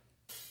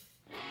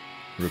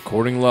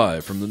Recording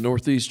live from the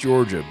Northeast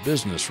Georgia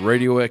Business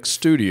RadioX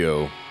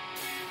studio.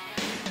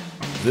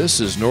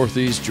 This is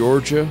Northeast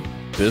Georgia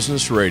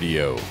Business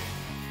Radio.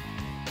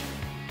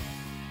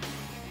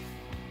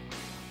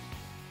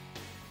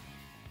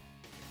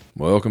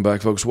 Welcome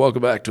back, folks.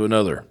 Welcome back to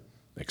another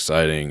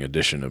exciting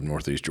edition of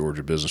Northeast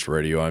Georgia Business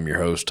Radio. I'm your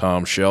host,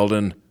 Tom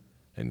Sheldon.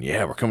 And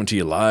yeah, we're coming to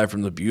you live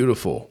from the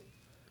beautiful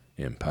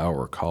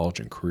Empower College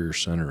and Career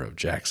Center of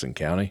Jackson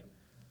County.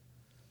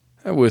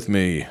 I have with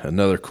me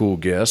another cool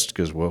guest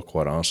because, well,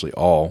 quite honestly,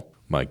 all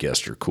my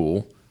guests are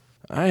cool.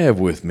 I have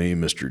with me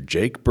Mr.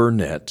 Jake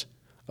Burnette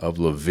of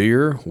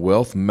Laveer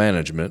Wealth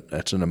Management.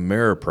 That's an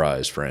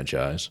Ameriprise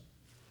franchise.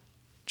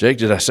 Jake,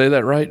 did I say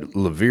that right?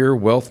 Laveer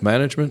Wealth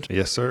Management?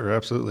 Yes, sir.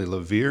 Absolutely.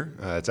 Laveer.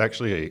 It's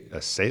actually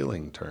a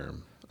sailing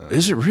term.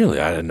 Is it really?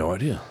 I had no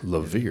idea.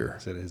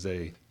 Laveer. It is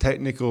a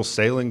technical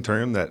sailing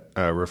term that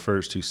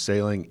refers to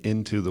sailing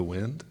into the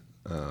wind.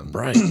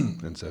 Right.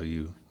 And so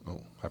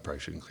I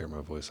probably shouldn't clear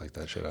my voice like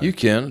that, should I? You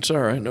can. It's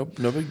all right. No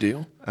big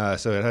deal.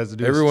 So it has to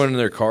do Everyone in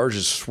their cars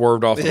just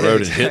swerved off the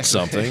road and hit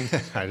something.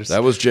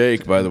 That was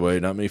Jake, by the way,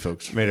 not me,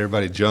 folks. Made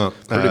everybody jump.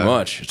 Pretty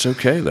much. It's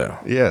okay, though.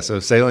 Yeah,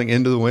 so sailing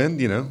into the wind,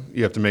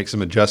 you have to make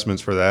some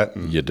adjustments for that.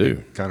 And you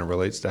do. It kind of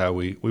relates to how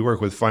we work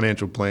with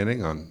financial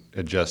planning on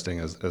adjusting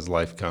as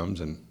life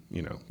comes and,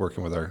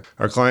 working with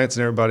our clients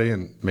and everybody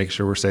and make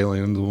sure we're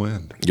sailing into the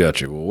wind.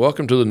 Gotcha. Well,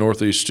 welcome to the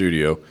Northeast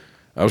studio.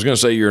 I was going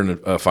to say you're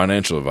a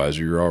financial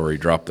advisor. You already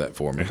dropped that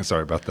for me.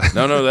 Sorry about that.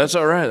 No, that's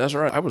all right. That's all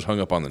right. I was hung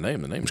up on the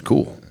name. The name's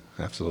cool.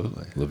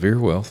 Absolutely. Laveer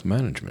Wealth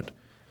Management.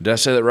 Did I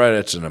say that right?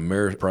 It's an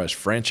Ameriprise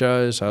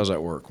franchise. How does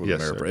that work with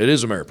Yes, Ameriprise? sir. It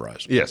is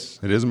Ameriprise. Yes,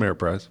 it is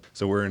Ameriprise.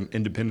 So we're an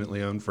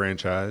independently owned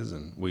franchise,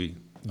 and we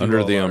do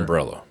Under all the our-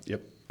 umbrella.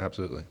 Yep,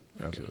 absolutely.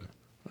 Absolutely.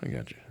 I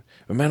got you.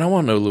 But, man, I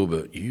want to know a little bit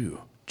about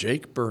you,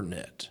 Jake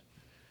Burnette.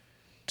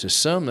 To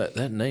some,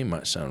 that name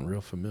might sound real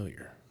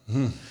familiar.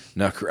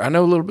 Now, I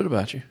know a little bit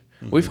about you.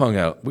 We've hung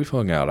out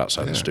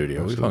outside the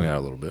studio. Absolutely. We've hung out a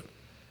little bit.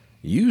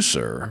 You,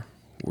 sir,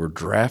 were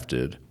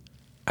drafted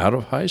out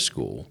of high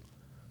school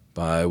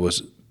by, was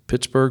it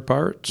Pittsburgh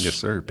Pirates? Yes,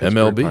 sir.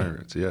 Pittsburgh MLB.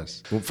 Pirates,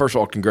 yes. Well, first of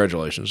all,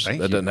 congratulations. Thank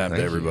that you. doesn't happen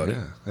to Thank you.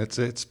 everybody.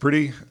 Yeah. It's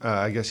pretty,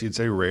 I guess you'd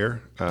say,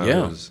 rare.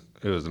 Yeah.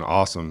 It was an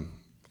awesome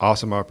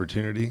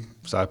opportunity.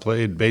 So I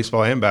played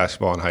baseball and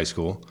basketball in high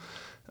school,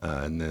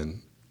 and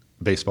then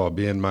baseball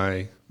being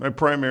my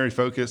primary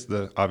focus,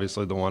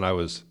 obviously the one I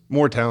was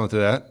more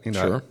talented at.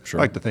 Sure. I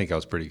like to think I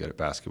was pretty good at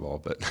basketball,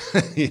 but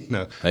Hey,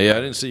 I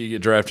didn't see you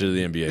get drafted to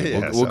the NBA.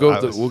 Yeah, we'll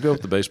go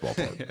with the baseball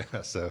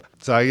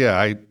part.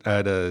 I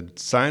had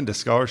signed a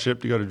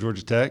scholarship to go to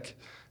Georgia Tech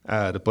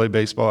to play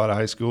baseball out of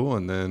high school,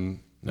 and then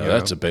Now,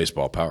 that's a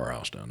baseball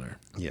powerhouse down there.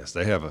 yes,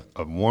 they have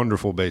a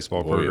wonderful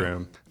baseball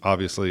program. Yeah.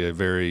 Obviously, a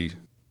very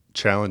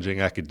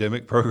challenging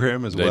academic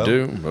program as well. They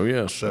do. Oh,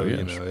 yes. So,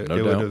 it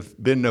would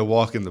have been no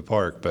walk in the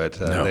park, but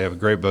they have a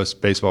great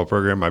baseball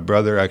program. My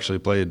brother actually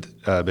played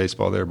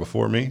baseball there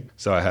before me,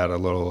 so I had a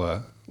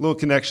little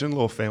connection, a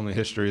little family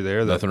history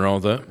there. Nothing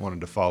wrong with that. Wanted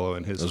to follow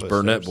in his Those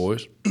footsteps. Burnette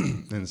boys.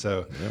 And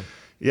so,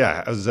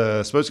 I was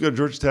supposed to go to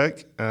Georgia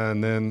Tech,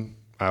 and then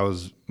I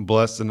was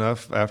blessed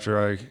enough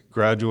after I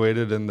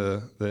graduated in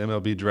the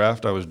MLB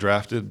draft, I was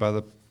drafted by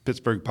the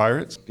Pittsburgh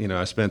Pirates.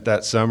 I spent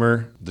that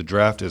summer. The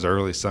draft is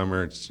early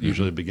summer. It's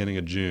usually beginning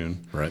of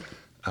June. Right.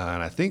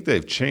 And I think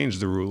they've changed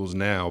the rules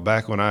now.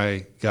 Back when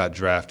I got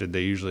drafted,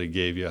 they usually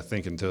gave you, I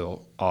think,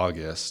 until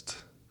August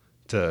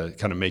to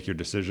kind of make your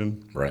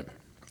decision. Right.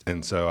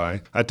 And so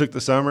I took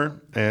the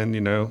summer and,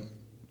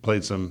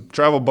 played some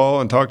travel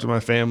ball and talked to my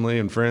family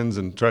and friends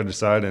and tried to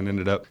decide and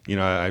ended up,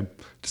 I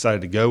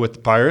decided to go with the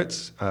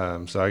Pirates.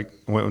 So I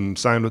went and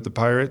signed with the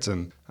Pirates,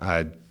 and I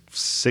had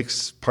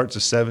 6 parts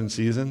of 7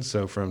 seasons.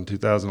 So from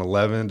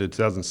 2011 to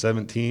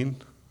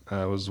 2017,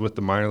 I was with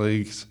the minor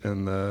leagues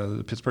in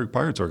the Pittsburgh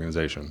Pirates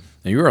organization.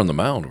 Now, you were on the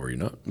mound, were you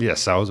not?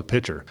 Yes, I was a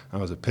pitcher.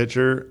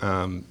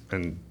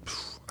 And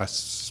I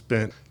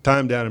spent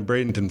time down in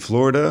Bradenton,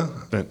 Florida,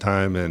 spent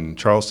time in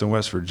Charleston,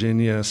 West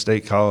Virginia,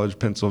 State College,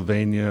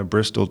 Pennsylvania,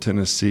 Bristol,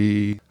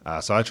 Tennessee.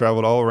 So I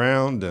traveled all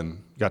around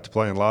and got to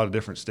play in a lot of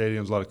different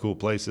stadiums, a lot of cool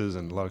places,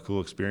 and a lot of cool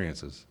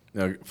experiences.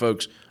 Now,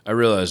 folks, I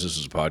realize this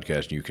is a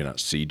podcast and you cannot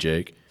see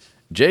Jake.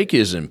 Jake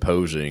is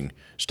imposing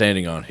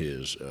standing on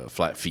his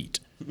flat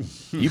feet.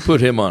 You put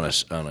him on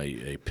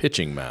a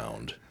pitching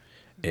mound,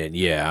 and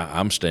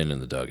I'm staying in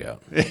the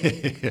dugout.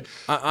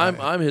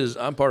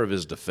 I'm part of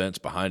his defense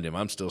behind him.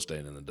 I'm still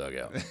staying in the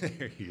dugout.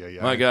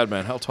 My God,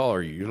 man, how tall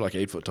are you? You're like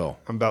 8 foot tall.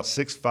 I'm about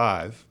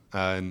 6'5".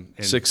 And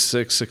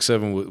 6'6",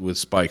 6'7" with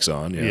spikes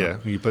on. Yeah,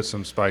 you put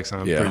some spikes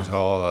on. Pretty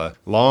tall,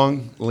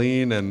 long,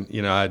 lean, and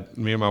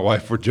me and my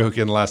wife were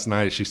joking last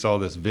night. She saw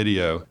this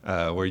video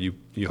where you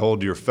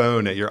hold your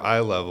phone at your eye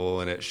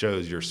level and it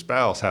shows your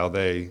spouse how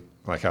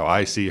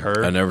I see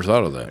her. I never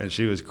thought of that. And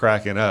she was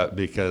cracking up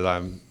because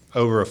I'm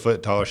over a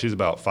foot taller. She's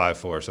about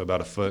 5'4", so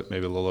about a foot,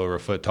 maybe a little over a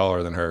foot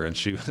taller than her, and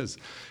she was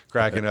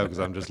cracking up because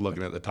I'm just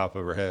looking at the top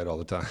of her head all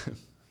the time.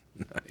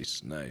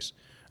 Nice.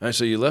 All right,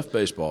 so you left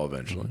baseball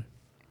eventually.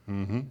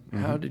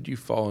 How did you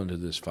fall into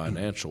this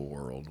financial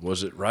world?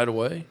 Was it right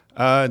away?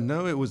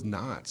 No, it was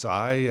not. So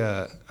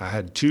I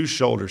had 2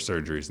 shoulder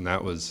surgeries, and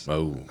that was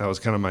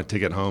kind of my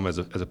ticket home as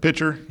a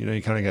pitcher. You know,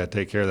 you kind of got to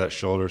take care of that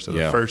shoulder. So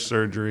the first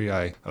surgery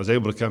I was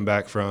able to come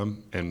back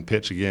from and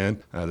pitch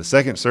again. The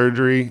second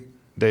surgery,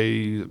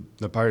 the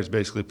Pirates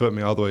basically put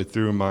me all the way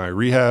through my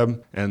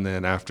rehab, and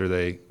then after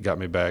they got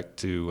me back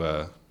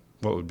to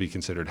what would be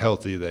considered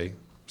healthy, they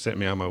sent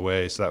me on my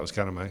way. So that was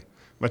kind of my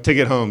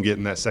ticket home,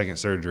 getting that second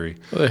surgery.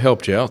 Well, they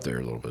helped you out there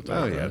a little bit,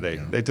 though. Oh, yeah.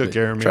 Right? They took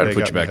care of me. Tried to they put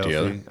got you back me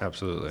healthy. together.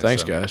 Absolutely.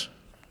 Thanks, guys.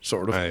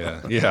 Sort of.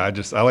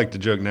 I like to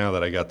joke now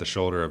that I got the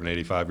shoulder of an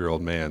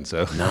 85-year-old man.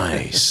 So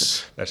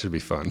nice. That should be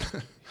fun.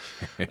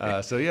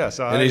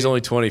 And he's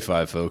only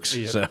 25, folks.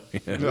 Yeah. So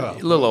a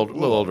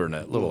little older than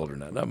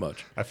that. Not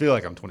much. I feel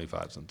like I'm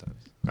 25 sometimes.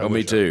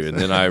 Me too. And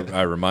then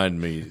I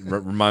remind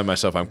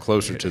myself I'm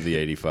closer to the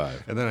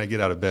 85. And then I get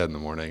out of bed in the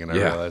morning and I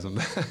realize I'm.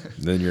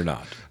 Then you're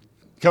not.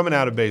 Coming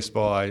out of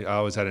baseball, I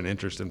always had an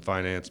interest in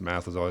finance.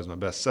 Math was always my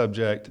best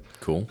subject.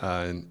 Cool.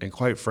 And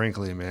quite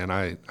frankly, man,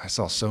 I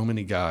saw so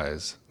many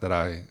guys that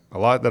I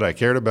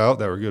cared about,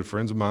 that were good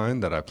friends of mine,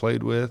 that I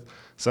played with,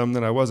 some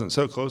that I wasn't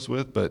so close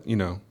with, but,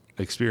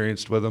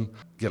 experienced with them,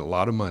 get a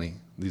lot of money.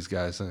 These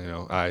guys,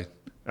 I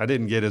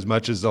didn't get as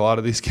much as a lot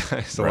of these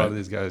guys. A lot of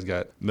these guys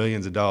got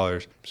millions of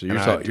dollars. So you're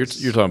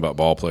talking about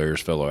ball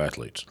players, fellow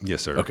athletes.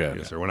 Yes, sir. Okay.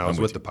 Yes, sir. When I was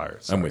with the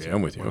Pirates. I'm with you.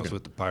 When I was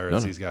with the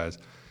Pirates, these guys,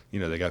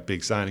 they got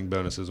big signing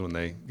bonuses when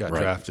they got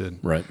drafted.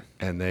 Right.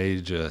 And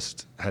they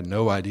just had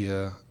no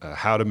idea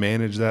how to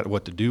manage that,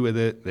 what to do with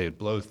it. They'd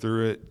blow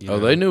through it.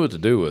 They knew what to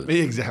do with it.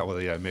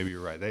 Exactly. Yeah, maybe you're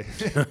right. They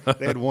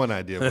had one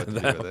idea what to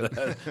do with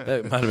it.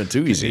 That might have been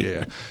too easy.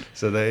 Yeah.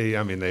 So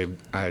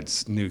I had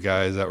new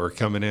guys that were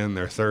coming in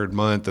their 3rd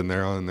month and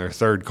they're on their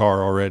 3rd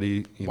car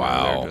already.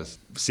 Wow. They're just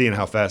seeing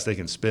how fast they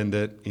can spend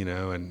it,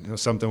 and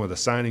something with a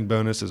signing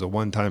bonus is a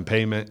one-time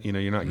payment.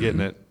 You're not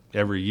getting it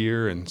every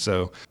year. And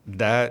so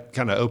that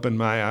kind of opened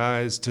my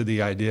eyes to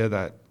the idea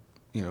that,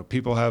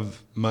 people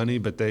have money,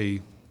 but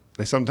they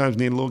sometimes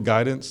need a little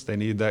guidance. They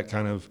need that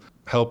kind of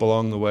help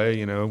along the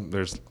way.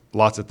 There's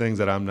lots of things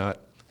that I'm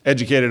not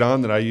educated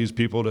on that I use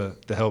people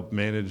to help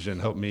manage and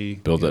help me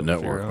build that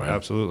network.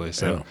 Absolutely.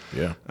 So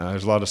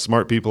there's a lot of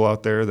smart people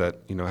out there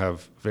that,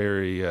 have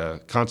very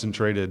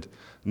concentrated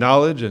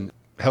knowledge, and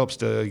helps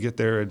to get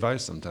their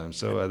advice sometimes.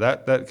 So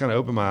that kind of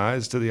opened my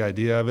eyes to the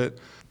idea of it.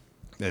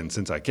 And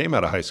since I came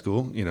out of high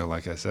school,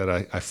 like I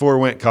said, I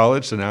forewent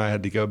college, so now I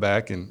had to go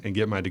back and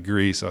get my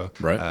degree. So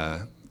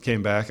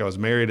came back. I was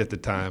married at the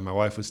time. My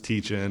wife was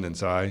teaching, and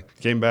so I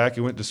came back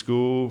and went to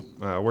school.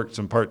 Worked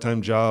some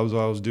part-time jobs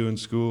while I was doing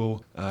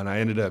school, and I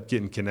ended up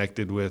getting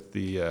connected with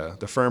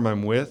the firm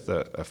I'm with.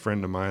 A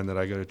friend of mine that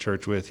I go to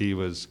church with, he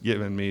was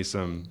giving me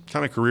some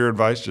kind of career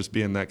advice, just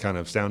being that kind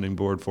of sounding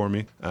board for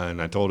me.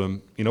 And I told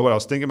him, what I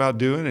was thinking about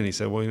doing, and he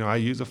said, well, I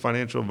use a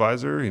financial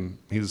advisor, and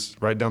he's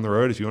right down the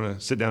road if you want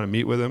to sit down and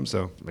meet with him.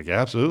 So I'm like, yeah,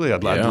 absolutely.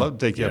 I'd love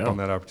to take you up on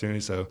that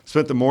opportunity. So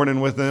spent the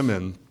morning with him,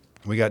 and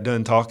we got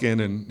done talking,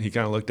 and he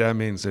kind of looked at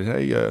me and said,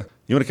 hey, you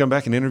want to come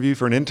back and interview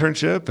for an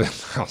internship? And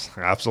I was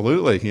like,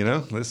 absolutely.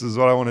 This is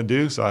what I want to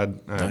do. So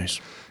nice.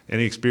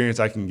 Any experience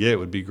I can get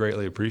would be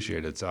greatly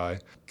appreciated. So I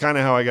kind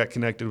of how I got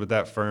connected with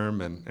that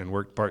firm, and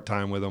worked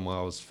part-time with them while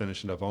I was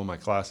finishing up all my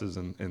classes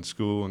in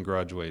school and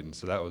graduating.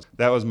 So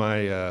that was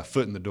my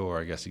foot in the door,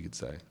 I guess you could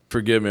say.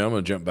 Forgive me. I'm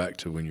going to jump back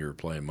to when you were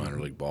playing minor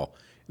league ball.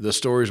 The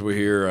stories we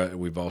hear,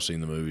 we've all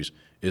seen the movies.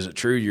 Is it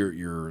true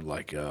you're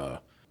like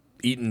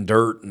eating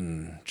dirt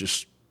and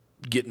just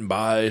getting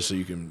by so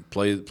you can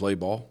play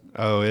ball?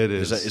 Oh, it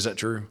is. Is that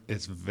true?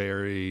 It's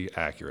very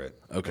accurate.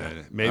 Okay.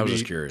 Maybe, I was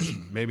just curious.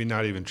 Maybe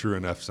not even true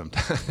enough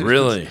sometimes.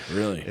 Really?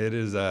 It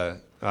is.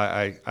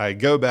 I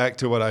go back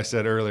to what I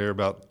said earlier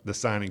about the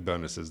signing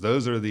bonuses.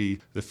 Those are the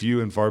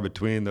few and far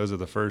between. Those are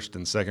the first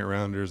and second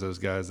rounders, those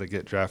guys that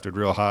get drafted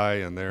real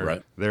high, and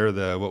they're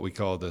the what we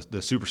call the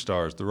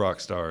superstars, the rock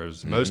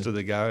stars. Mm-hmm. Most of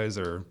the guys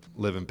are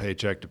living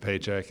paycheck to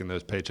paycheck, and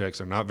those paychecks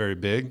are not very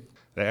big.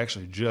 They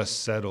actually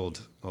just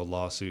settled a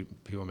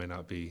lawsuit. People may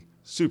not be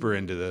super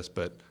into this,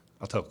 but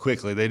I'll tell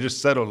quickly. They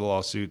just settled a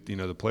lawsuit,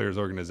 the players'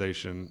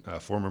 organization,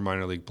 former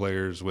minor league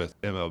players with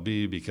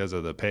MLB because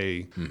of the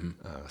pay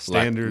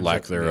standards.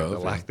 Lack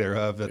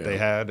thereof that they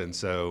had. And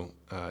so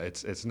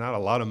it's not a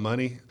lot of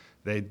money.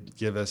 They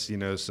give us,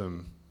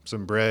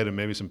 some bread and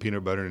maybe some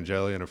peanut butter and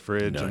jelly in a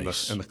fridge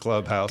in the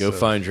clubhouse. Go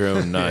find your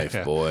own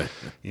knife, boy.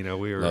 We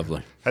were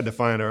lovely. Had to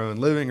find our own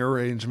living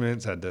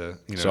arrangements. Had to,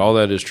 So all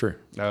that is true.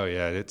 Oh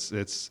yeah,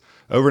 it's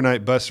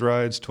overnight bus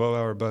rides,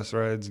 12-hour bus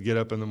rides. Get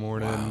up in the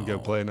morning, go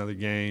play another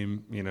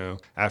game.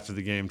 After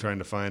the game, trying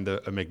to find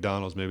a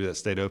McDonald's maybe that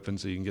stayed open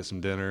so you can get some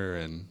dinner.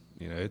 And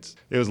it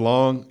was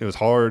long, it was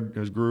hard, it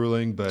was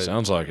grueling, but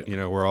sounds like it.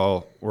 We're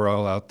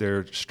all out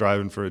there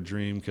striving for a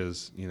dream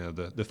because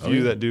the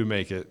few that do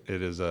make it,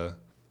 it is a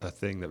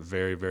thing that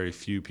very, very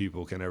few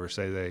people can ever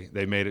say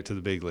they made it to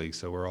the big leagues.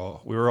 So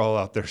we were all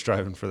out there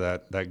striving for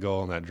that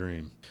goal and that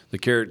dream. The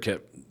carrot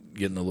kept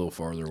getting a little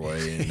farther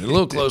away and a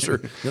little closer,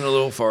 then a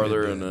little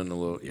farther, and then a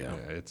little,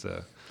 It's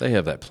They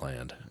have that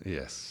planned.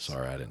 Yes.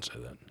 Sorry, I didn't say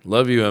that.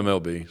 Love you,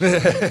 MLB.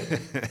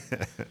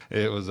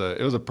 It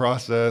was a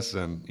process,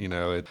 and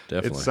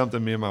it's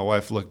something me and my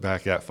wife look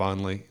back at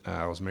fondly.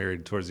 I was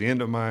married towards the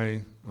end of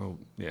my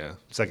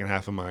second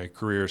half of my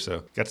career,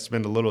 so got to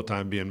spend a little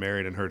time being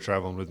married and her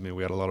traveling with me.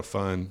 We had a lot of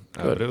fun,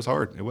 but it was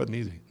hard. It wasn't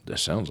easy. That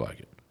sounds like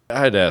it. I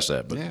had to ask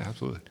that, but yeah,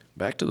 absolutely.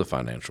 Back to the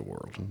financial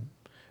world. Mm-hmm.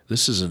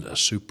 This isn't a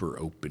super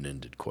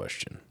open-ended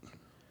question.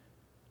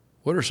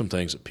 What are some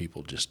things that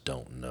people just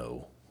don't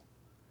know?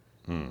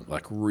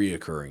 Like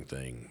reoccurring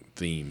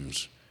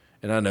themes.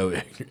 And I know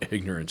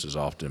ignorance is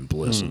often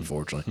bliss,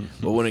 unfortunately.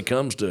 But when it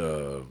comes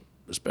to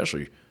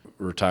especially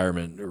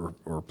retirement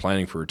or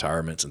planning for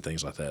retirements and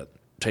things like that,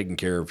 taking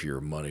care of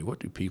your money, what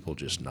do people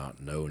just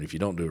not know? And if you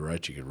don't do it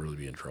right, you could really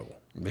be in trouble.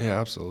 Yeah,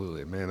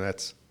 absolutely. Man,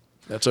 that's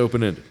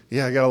open-ended.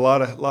 Yeah, I got a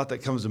lot that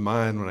comes to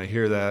mind when I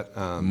hear that.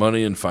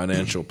 Money and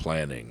financial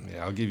planning.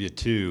 Yeah, I'll give you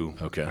two.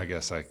 Okay. I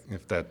guess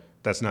if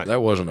that's not.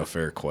 That wasn't a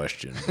fair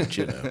question, but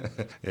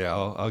Yeah,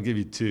 I'll give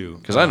you two.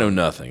 Because I know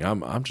nothing.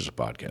 I'm just a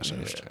podcast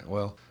host. Yeah,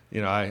 well,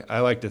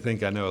 I like to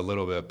think I know a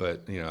little bit,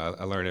 but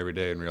I learn every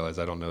day and realize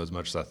I don't know as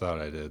much as I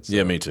thought I did. So,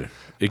 yeah, me too.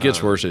 It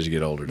gets worse as you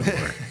get older. Don't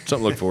worry. Something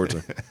to look forward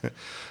to.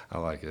 I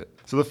like it.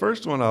 So the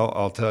first one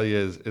I'll tell you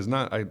is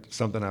not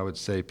something I would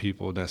say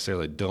people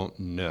necessarily don't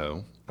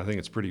know. I think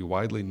it's pretty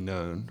widely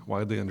known,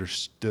 widely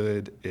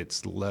understood.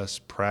 It's less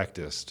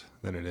practiced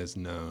than it is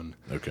known.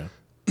 Okay.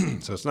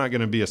 So it's not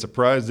going to be a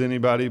surprise to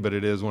anybody, but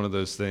it is one of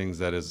those things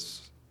that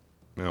is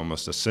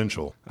almost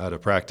essential to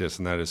practice,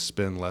 and that is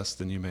spend less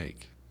than you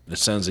make. It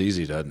sounds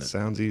easy, doesn't it?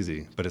 Sounds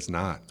easy, but it's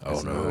not.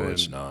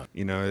 It's not.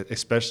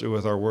 Especially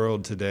with our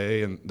world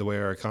today and the way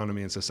our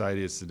economy and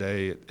society is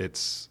today,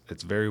 it's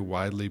very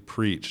widely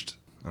preached.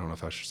 I don't know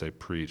if I should say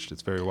preached.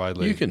 It's very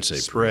widely you can say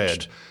spread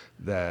preached.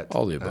 That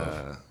all the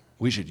above.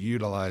 We should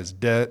utilize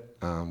debt.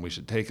 We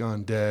should take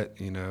on debt,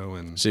 and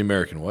it's the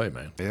American way,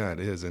 man. Yeah, it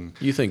is. And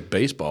you think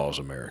baseball is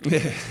American?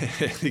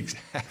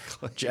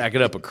 Exactly.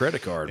 Jacking up a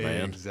credit card,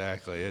 man.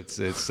 Exactly. It's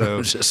so.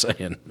 I'm just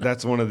saying.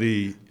 That's one of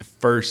the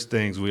first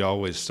things we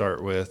always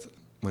start with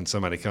when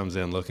somebody comes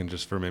in looking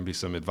just for maybe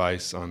some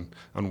advice on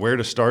where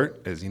to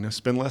start. Is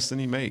spend less than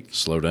you make.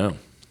 Slow down.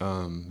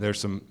 There's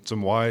some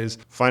wise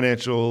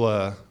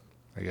financial,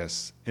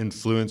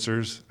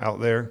 influencers out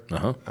there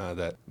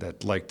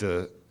that like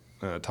to.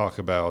 Talk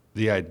about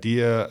the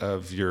idea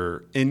of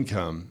your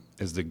income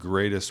is the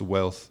greatest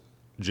wealth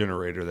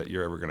generator that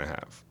you're ever going to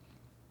have.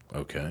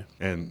 Okay.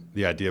 And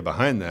the idea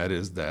behind that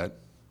is that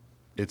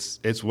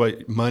it's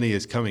what money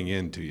is coming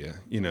into you.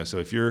 So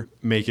if you're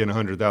making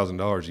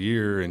 $100,000 a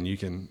year and you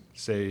can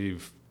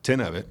save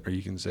 10 of it or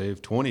you can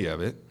save 20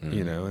 of it,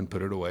 and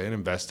put it away and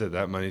invest it,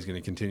 that money's going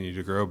to continue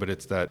to grow. But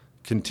it's that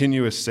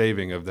continuous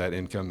saving of that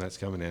income that's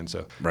coming in.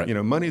 So,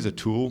 money's a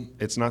tool.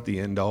 It's not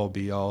the end all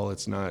be all.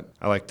 It's not.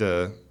 I like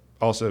to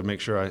also make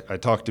sure I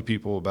talk to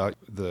people about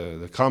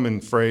the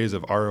common phrase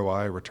of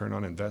ROI, return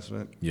on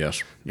investment.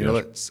 Yes.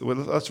 Let's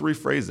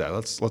rephrase that.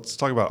 Let's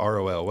talk about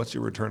ROL. What's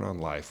your return on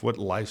life? What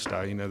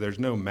lifestyle? There's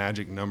no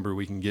magic number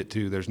we can get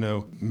to. There's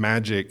no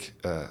magic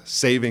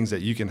savings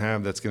that you can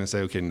have that's going to say,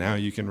 okay, now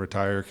you can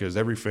retire, because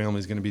every family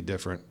is going to be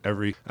different.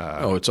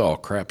 It's all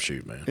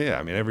crapshoot, man.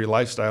 Yeah, every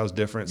lifestyle is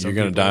different. You're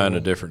going to die on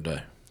a different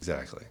day.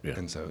 Exactly. Yeah.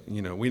 And so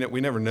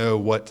we never know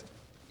what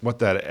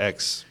that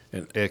X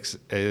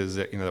is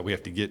that we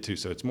have to get to.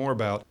 So it's more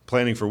about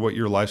planning for what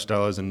your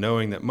lifestyle is and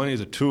knowing that money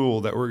is a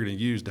tool that we're going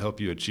to use to help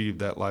you achieve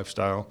that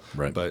lifestyle.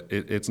 Right. But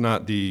it's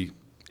not the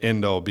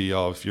end all be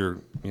all if you're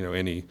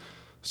any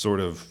sort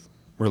of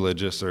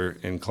religious or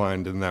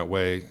inclined in that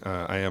way.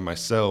 I am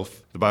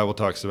myself. The Bible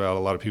talks about, a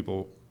lot of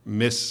people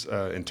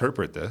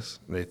misinterpret this.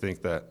 They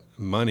think that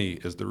money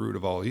is the root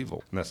of all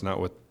evil, and that's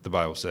not what the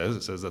Bible says.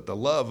 It says that the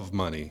love of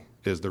money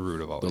is the root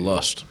of all evil. The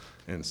lust.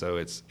 And so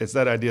it's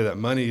that idea that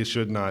money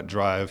should not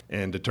drive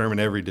and determine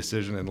every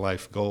decision and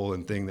life goal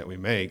and thing that we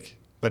make,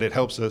 but it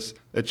helps us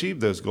achieve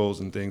those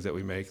goals and things that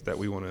we make that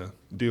we want to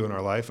do in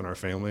our life and our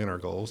family and our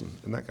goals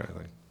and that kind of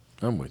thing.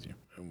 I'm with you.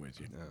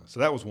 Yeah, so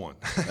that was one.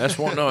 That's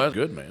one. No, that's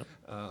good, man.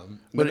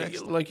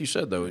 But like you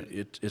said, though,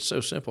 it's so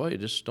simple. Hey,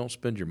 just don't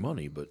spend your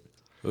money. But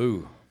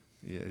ooh.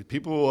 Yeah,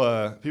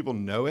 people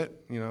know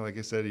it. Like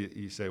I said,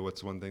 you say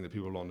what's one thing that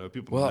people don't know.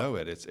 People know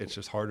it. It's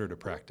just harder to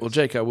practice. Well,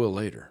 Jake, I will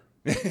later.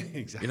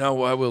 Exactly. I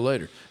will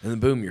later. And then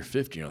boom, you're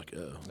 50. You're like,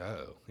 oh.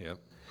 Oh, yep.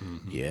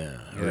 Mm-hmm. Yeah.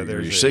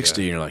 Or you're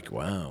 60 and you're like,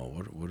 wow,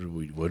 what did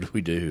we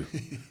do?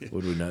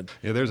 What did we not?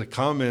 Yeah, there's a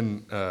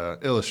common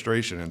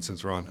illustration, and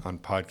since we're on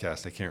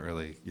podcast, I can't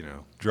really,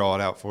 draw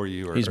it out for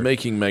you. He's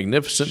making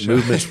magnificent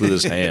movements with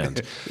his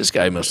hands. This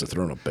guy must have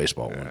thrown a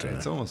baseball one time.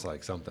 It's almost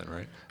like something,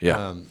 right?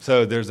 Yeah.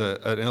 So there's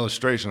an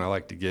illustration I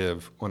like to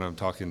give when I'm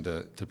talking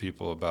to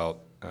people about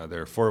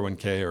their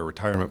 401k or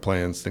retirement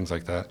plans, things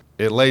like that.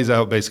 It lays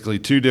out basically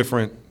two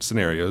different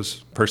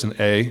scenarios. Person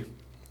A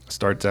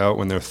starts out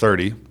when they're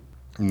 30.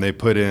 and they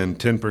put in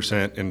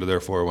 10% into their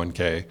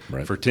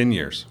 401k for 10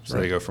 years. So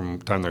they go from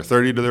the time they're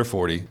 30 to they're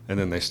 40, and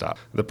then they stop.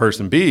 The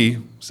person B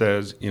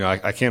says,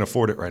 I can't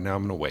afford it right now.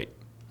 I'm going to wait.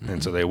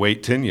 And so they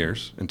wait 10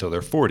 years until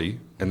they're 40,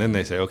 and then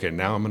they say, okay,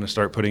 now I'm going to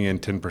start putting in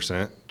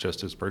 10%,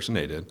 just as person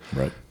A did.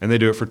 Right. And they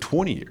do it for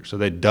 20 years. So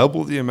they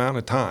double the amount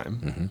of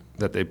time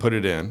that they put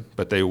it in,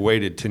 but they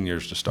waited 10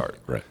 years to start.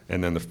 Right.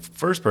 And then the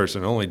first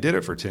person only did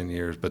it for 10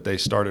 years, but they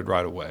started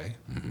right away.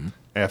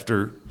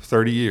 After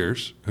 30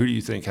 years, who do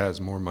you think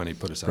has more money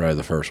put aside? Probably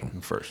the first one.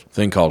 The first.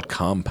 Thing called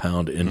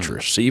compound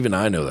interest. See, even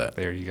I know that.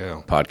 There you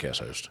go.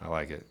 Podcast host. I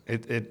like it.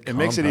 It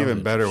makes it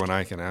even better when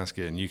I can ask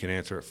it and you can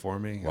answer it for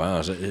me. Wow,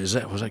 was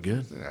that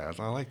good? Yeah,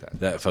 I like that.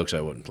 That, folks,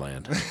 that wasn't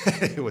planned.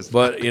 It was.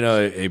 But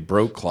a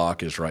broke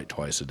clock is right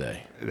twice a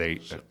day.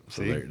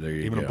 See, there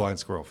you even go. a blind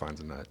squirrel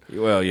finds a nut.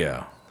 Well,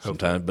 yeah,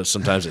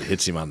 sometimes it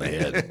hits him on the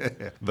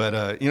head.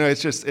 But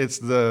it's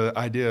the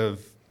idea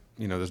of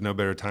there's no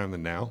better time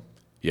than now.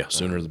 Yeah,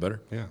 sooner the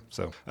better. Yeah.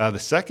 So the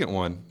second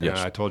one, Yes.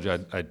 I told you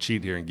I'd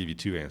cheat here and give you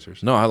two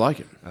answers. No, I like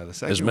it. The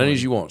second As many one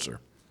as you want, sir.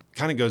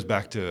 kind of goes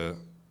back to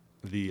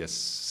the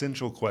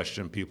essential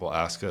question people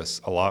ask us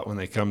a lot when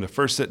they come to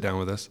first sit down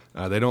with us.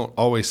 They don't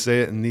always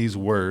say it in these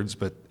words,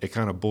 but it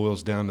kind of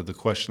boils down to the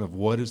question of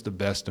what is the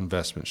best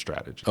investment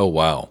strategy. Oh,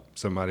 wow.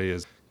 Somebody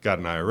has got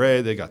an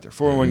IRA, they got their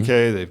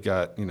 401k, they've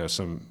got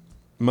some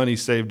money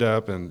saved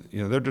up, and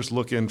they're just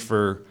looking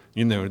for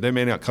they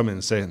may not come in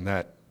and say it in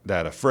that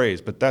a phrase,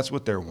 but that's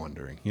what they're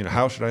wondering.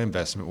 How should I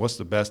invest? What's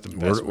the best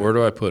investment? Where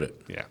do I put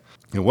it? Yeah.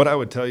 And what I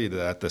would tell you to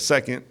that, the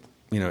second,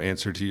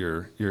 answer to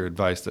your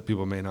advice that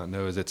people may not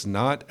know is it's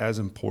not as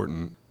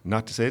important,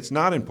 not to say it's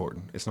not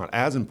important. It's not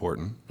as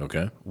important.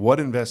 Okay. What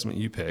investment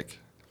you pick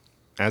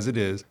as it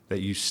is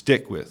that you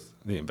stick with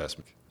the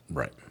investment.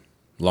 Right.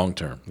 Long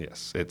term.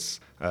 Yes.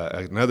 It's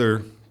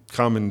another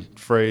common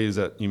phrase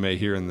that you may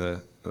hear in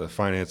the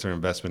finance or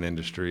investment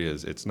industry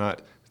is it's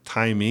not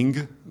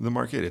timing the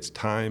market, it's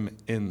time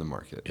in the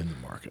market. In the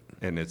market.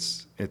 And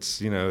it's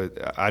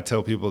I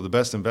tell people the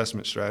best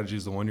investment strategy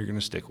is the one you're going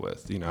to stick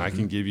with. I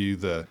can give you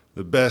the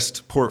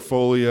best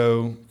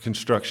portfolio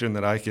construction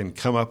that I can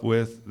come up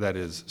with that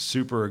is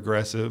super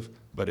aggressive.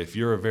 But if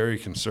you're a very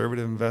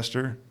conservative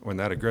investor, when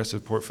that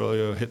aggressive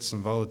portfolio hits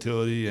some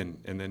volatility and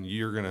then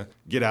you're going to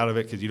get out of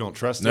it because you don't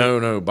trust it.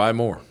 No, buy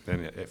more. Then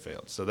it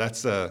failed. So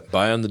that's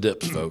buy on the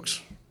dips,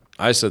 folks.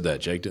 I said that.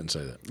 Jake didn't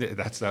say that. Yeah,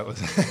 that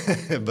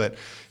was. But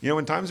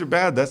when times are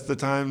bad, that's the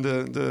time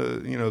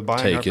to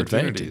buy take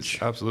opportunities. Advantage.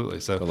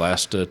 Absolutely. So the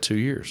last 2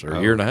 years or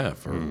a year and a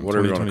half or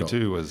whatever you want to call it.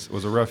 2022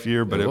 was a rough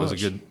year, but it was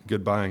a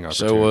good buying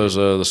opportunity. So was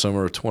the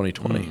summer of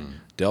 2020.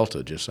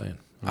 Delta, just saying.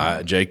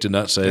 Jake did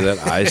not say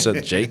that. I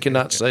said Jake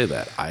cannot say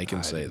that. I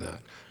can say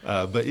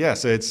that. But yeah,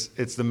 so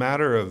it's the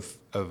matter of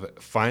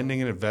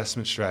finding an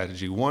investment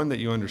strategy, one that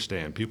you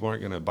understand. People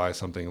aren't going to buy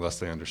something unless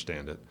they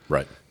understand it.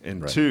 Right.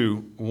 And right.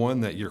 two, one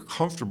that you're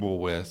comfortable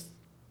with,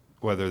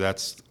 whether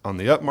that's on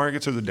the up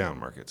markets or the down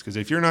markets. Because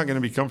if you're not going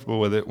to be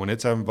comfortable with it when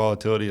it's having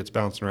volatility, it's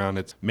bouncing around,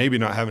 it's maybe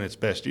not having its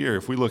best year.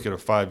 If we look at a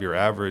 5-year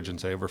average and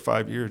say over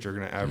 5 years you're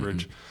going to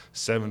average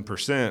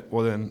 7%,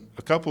 well then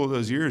a couple of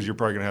those years you're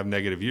probably going to have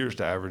negative years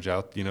to average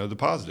out, the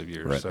positive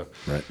years. Right. So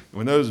right.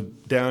 when those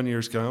down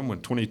years come,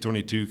 when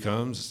 2022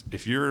 comes,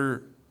 if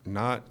you're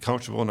not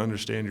comfortable and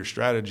understand your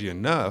strategy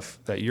enough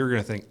that you're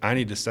going to think, I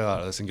need to sell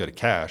out of this and go to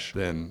cash,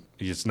 then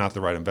it's not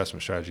the right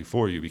investment strategy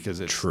for you because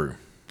it's true.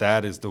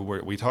 That is the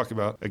word we talk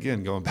about,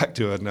 again, going back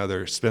to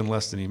another spend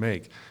less than you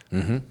make,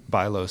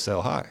 buy low,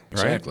 sell high, right?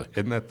 Exactly.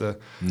 Isn't that the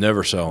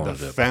never sell on a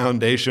dip.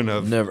 Foundation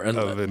of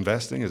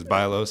investing is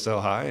buy low,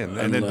 sell high. And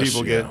then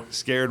people get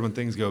scared when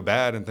things go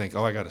bad and think,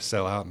 I got to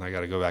sell out and I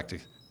got to go back to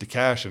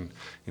cash and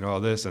all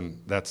this.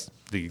 And that's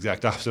the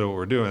exact opposite of what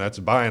we're doing. That's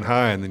buying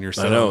high and then you're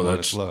selling when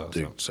it's low.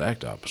 The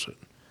exact opposite.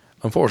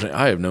 Unfortunately,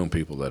 I have known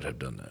people that have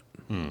done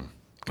that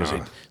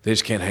because they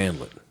just can't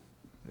handle it.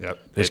 Yep.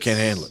 They just can't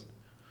handle it.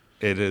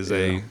 It is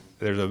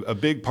there's a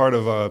big part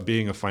of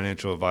being a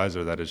financial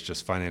advisor that is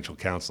just financial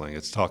counseling.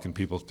 It's talking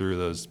people through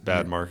those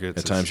bad markets.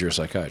 At times you're a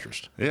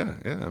psychiatrist. Yeah.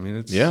 I mean,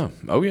 it's. Yeah.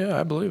 Oh, yeah,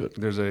 I believe it.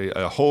 There's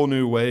a whole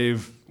new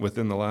wave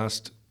within the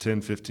last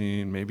 10,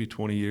 15, maybe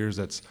 20 years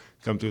that's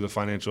come through the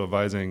financial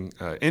advising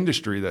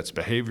industry that's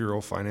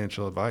behavioral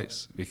financial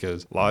advice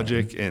because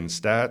logic and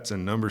stats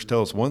and numbers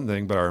tell us one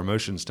thing, but our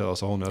emotions tell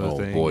us a whole nother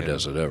thing. Oh, boy,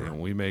 does it ever.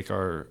 And we make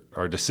our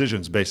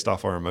decisions based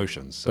off our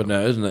emotions. So. But now,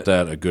 isn't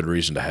that a good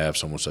reason to have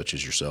someone such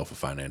as yourself, a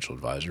financial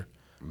advisor?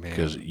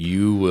 Because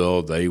you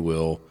will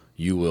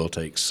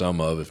take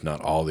some of, if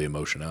not all, the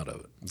emotion out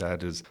of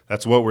it.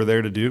 That's what we're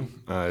there to do.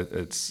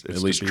 It's at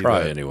least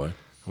try anyway.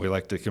 We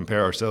like to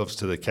compare ourselves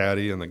to the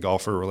caddy and the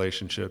golfer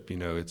relationship.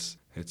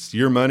 It's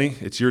your money,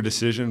 it's your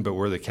decision, but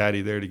we're the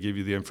caddy there to give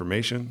you the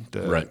information,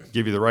 to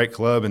give you the right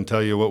club and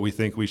tell you what we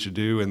think we should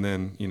do, and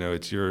then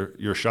it's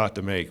your shot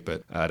to make.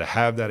 But to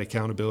have that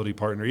accountability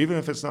partner, even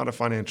if it's not a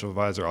financial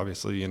advisor,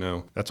 obviously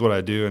that's what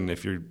I do. And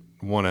if you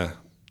want to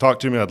talk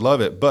to me, I'd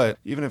love it. But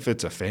even if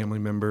it's a family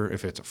member,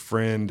 if it's a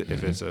friend,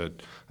 if it's a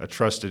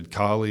trusted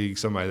colleague,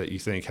 somebody that you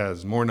think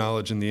has more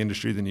knowledge in the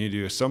industry than you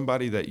do,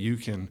 somebody that you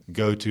can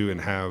go to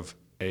and have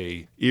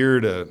a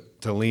ear to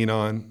lean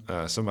on,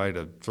 somebody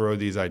to throw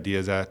these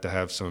ideas at, to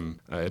have some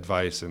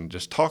advice and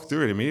just talk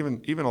through it. I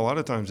mean, even a lot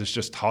of times it's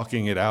just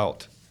talking it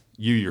out.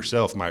 You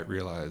yourself might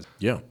realize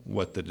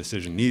what the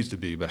decision needs to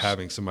be, but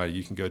having somebody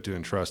you can go to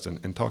and trust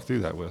and talk through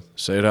that with.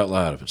 Say it out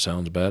loud. If it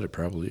sounds bad, it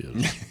probably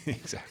is.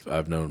 Exactly.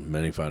 I've known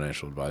many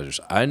financial advisors.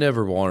 I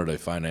never wanted a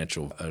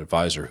financial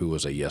advisor who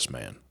was a yes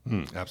man.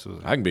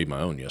 Absolutely. I can be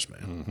my own yes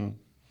man.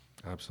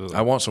 Mm-hmm. Absolutely.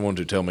 I want someone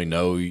to tell me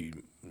no,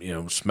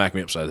 smack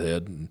me upside the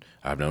head. And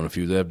I've known a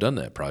few that have done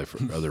that, probably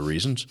for other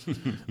reasons.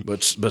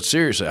 But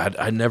seriously,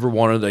 I never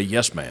wanted a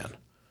yes man.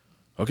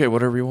 Okay,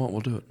 whatever you want,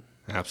 we'll do it.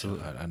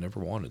 Absolutely. I never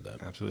wanted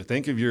that. Absolutely.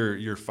 Think of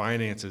your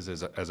finances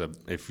as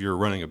if you're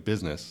running a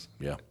business.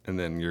 Yeah. And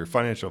then your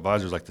financial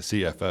advisor is like the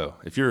CFO.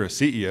 If you're a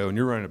CEO and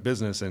you're running a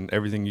business and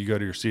everything you go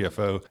to your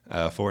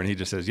CFO for, and he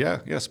just says, yeah,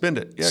 spend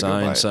it. Yeah,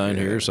 sign go buy it. Sign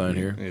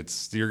here.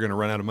 You're going to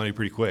run out of money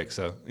pretty quick.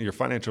 So your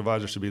financial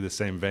advisor should be the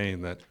same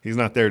vein, that he's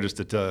not there just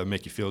to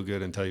make you feel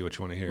good and tell you what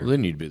you want to hear. Well,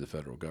 then you'd be the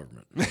federal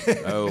government.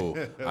 Oh,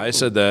 I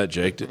said that,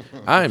 Jake.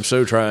 I am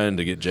so trying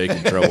to get Jake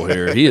in trouble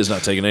here. He is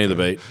not taking any of the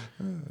bait.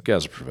 The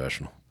guy's a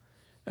professional.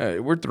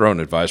 We're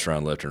throwing advice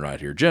around left and right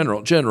here.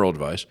 General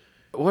advice.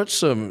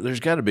 There's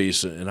got to be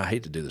some, and I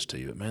hate to do this to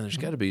you, but man, there's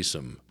got to be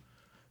some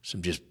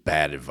just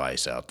bad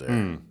advice out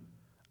there.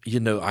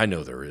 I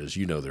know there is.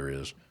 You know there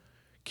is.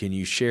 Can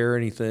you share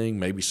anything?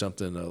 Maybe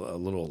something a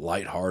little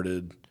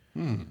lighthearted.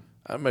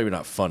 Maybe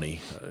not funny.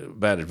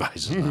 Bad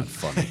advice is not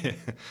funny.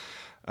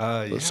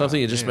 But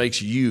something that just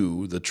makes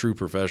you, the true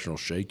professional,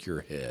 shake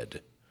your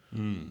head.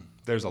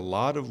 There's a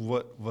lot of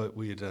what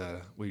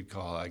we'd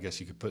call, I guess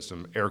you could put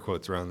some air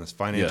quotes around this,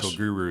 financial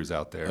gurus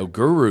out there. Oh,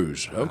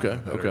 gurus. Okay.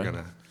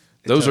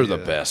 Those are the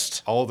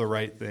best. All the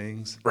right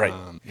things. Right.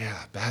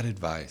 Bad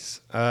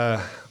advice.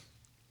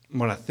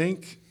 When I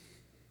think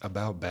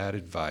about bad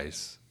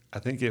advice, I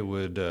think it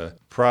would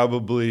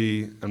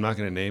probably, I'm not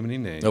going to name any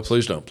names. No,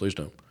 please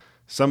don't.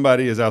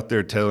 Somebody is out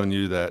there telling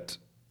you that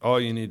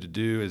all you need to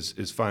do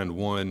is find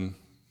one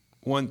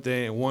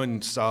thing, one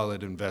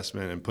solid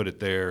investment, and put it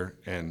there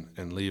and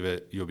leave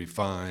it. You'll be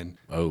fine.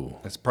 Oh,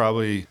 that's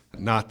probably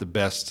not the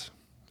best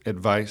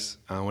advice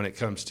when it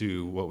comes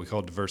to what we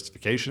call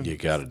diversification. You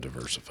got to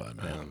diversify,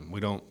 man. We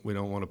don't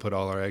want to put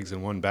all our eggs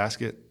in one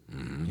basket.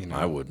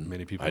 I wouldn't.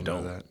 Many people I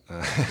don't. know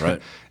that.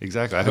 Right.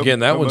 Exactly. Again,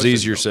 that one's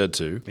easier said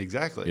too.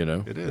 Exactly.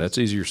 It is. That's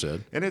easier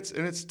said. And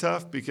it's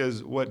tough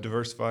because what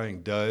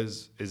diversifying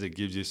does is it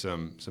gives you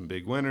some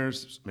big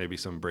winners, maybe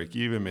some break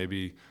even,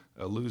 maybe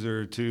a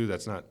loser or two.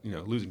 That's not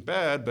losing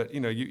bad, but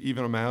you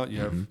even them out.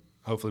 You have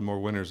hopefully more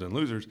winners than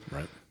losers.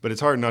 Right. But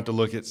it's hard not to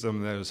look at some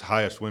of those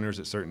highest winners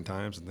at certain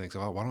times and think,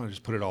 why don't I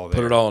just put it all there?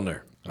 Put it all in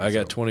there. I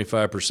got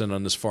 25%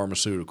 on this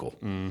pharmaceutical.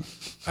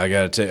 I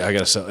got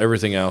to sell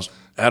everything else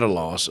at a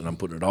loss, and I'm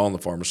putting it all in the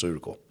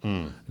pharmaceutical.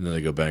 And then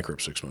they go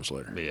bankrupt 6 months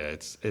later. Yeah,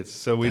 it's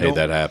so we don't.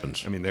 That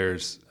happens. I mean,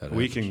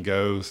 we can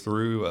go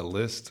through a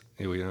list.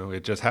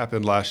 It just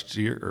happened last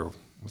year, or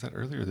was that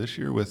earlier this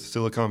year with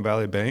Silicon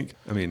Valley Bank?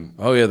 I mean,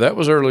 that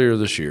was earlier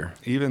this year.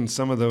 Even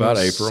some of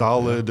those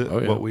solid,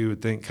 what we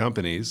would think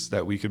companies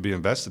that we could be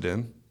invested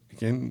in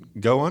can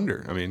go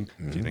under. I mean,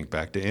 if you think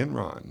back to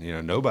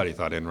Enron, nobody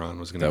thought Enron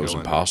was going to go under. That was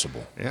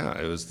impossible. Yeah,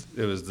 it was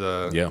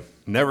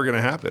never going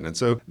to happen. And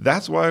so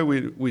that's why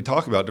we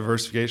talk about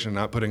diversification,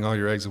 not putting all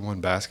your eggs in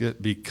one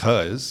basket,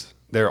 because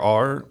there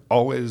are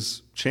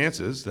always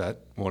chances that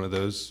one of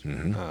those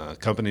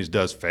companies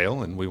does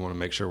fail, and we want to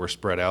make sure we're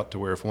spread out to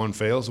where if one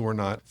fails, we're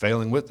not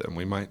failing with them.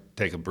 We might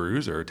take a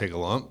bruise or take a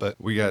lump, but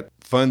we got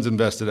funds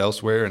invested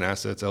elsewhere and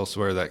assets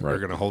elsewhere that are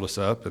going to hold us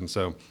up. And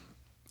so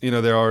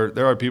there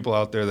are people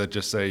out there that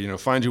just say,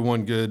 find you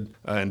one good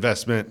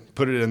investment,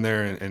 put it in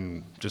there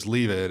and just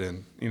leave it.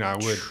 And, I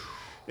would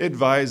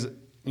advise,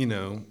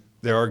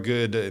 there are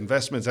good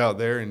investments out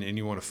there and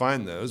you want to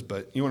find those,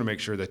 but you want to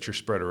make sure that you're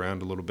spread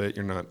around a little bit.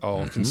 You're not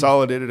all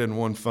consolidated in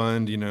one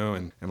fund,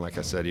 and like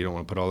I said, you don't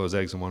want to put all those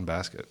eggs in one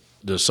basket.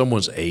 Does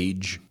someone's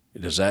age,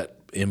 does that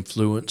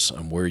influence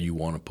on where you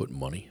want to put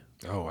money?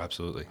 Oh,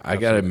 absolutely. I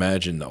got to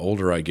imagine the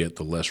older I get,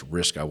 the less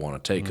risk I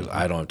want to take because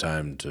I don't have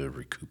time to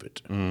recoup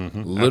it.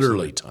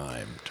 Literally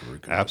time to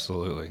recoup it.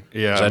 Absolutely.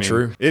 Yeah. Is that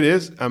true? It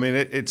is. I mean,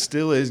 it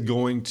still is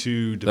going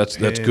to depend.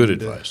 That's good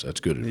advice. That's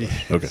good advice.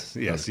 Yes.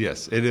 Okay.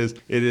 Yes. It is.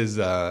 It is.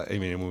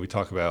 When we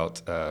talk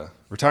about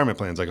retirement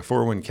plans, like a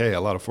 401k, a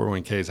lot of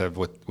 401ks have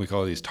what we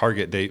call these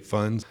target date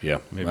funds. Yeah.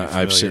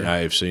 I've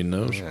seen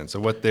those. Yeah, and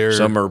so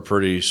some are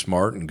pretty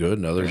smart and good,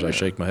 and others I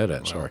shake my head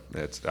at. Sorry.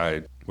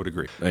 I would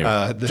agree.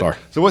 Anyway, sorry.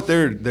 So what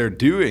they're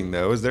doing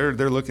though is they're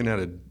looking at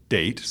a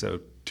date, so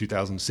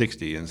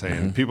 2060, and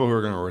saying people who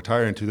are going to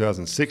retire in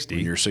 2060.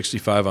 When you're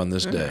 65 on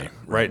this day.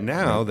 Right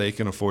now, they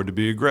can afford to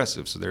be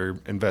aggressive, so they're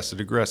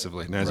invested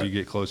aggressively. And as you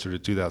get closer to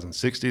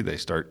 2060, they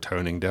start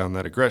toning down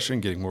that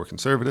aggression, getting more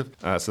conservative.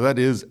 So that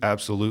is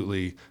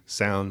absolutely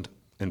sound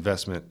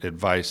investment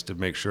advice to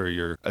make sure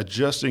you're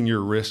adjusting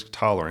your risk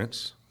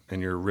tolerance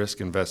and your risk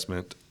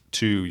investment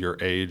to your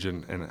age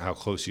and how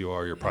close you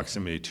are, your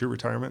proximity to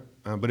retirement.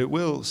 But it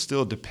will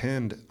still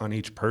depend on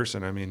each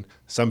person. I mean,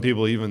 some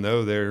people, even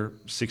though they're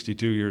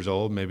 62 years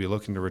old, maybe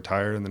looking to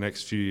retire in the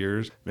next few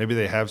years, maybe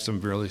they have some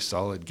really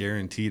solid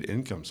guaranteed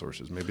income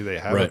sources. Maybe they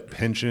have a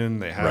pension,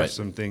 they have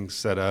some things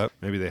set up.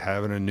 Maybe they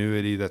have an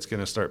annuity that's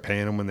going to start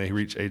paying them when they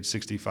reach age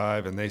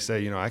 65, and they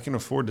say, I can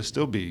afford to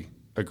still be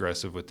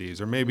aggressive with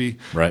these. Or maybe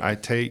I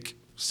take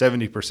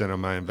 70% of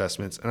my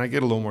investments and I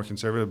get a little more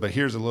conservative, but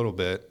here's a little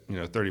bit,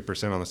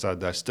 30% on the side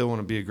that I still want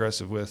to be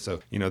aggressive with.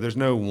 So, there's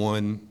no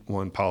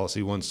one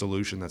policy, one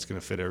solution that's going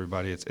to fit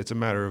everybody. It's a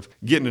matter of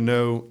getting to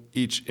know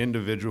each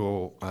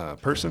individual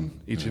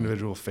person, each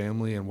individual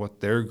family, and what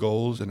their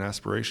goals and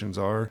aspirations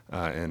are.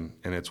 And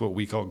it's what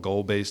we call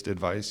goal-based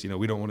advice.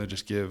 We don't want to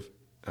just give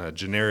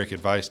generic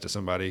advice to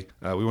somebody.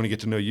 We want to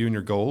get to know you and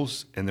your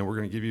goals, and then we're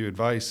going to give you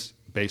advice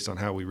based on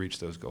how we reach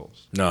those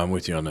goals. No, I'm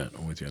with you on that.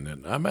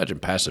 I imagine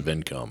passive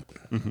income,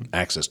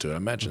 access to it, I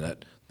imagine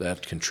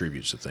that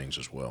contributes to things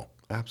as well.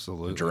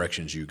 Absolutely. The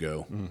directions you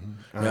go.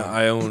 Now,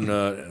 I own,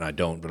 and I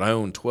don't, but I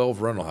own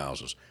 12 rental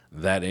houses.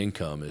 That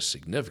income is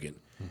significant.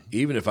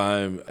 Even if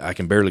I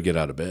can barely get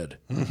out of bed.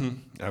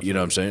 You know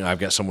what I'm saying? I've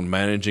got someone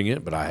managing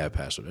it, but I have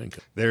passive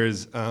income. There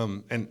is,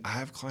 and I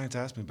have clients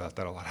ask me about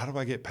that a lot. How do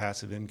I get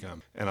passive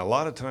income? And a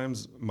lot of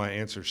times my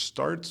answer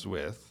starts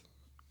with,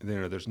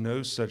 there's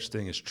no such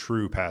thing as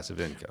true passive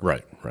income.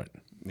 Right.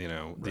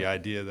 The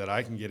idea that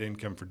I can get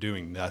income for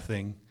doing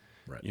nothing.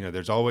 Right.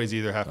 There's always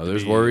either have to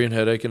there's be worry and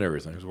headache and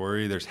everything. There's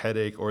worry, there's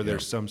headache, or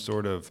there's some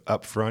sort of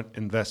upfront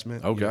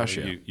investment. Oh gosh,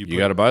 You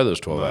got to buy those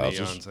 12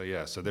 houses.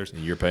 So there's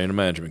and you're paying a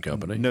management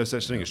company. No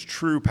such thing as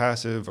true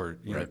passive or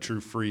true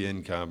free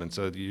income. And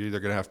so you're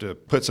either going to have to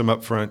put some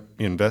upfront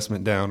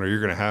investment down, or you're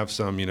going to have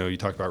some. You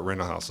talk about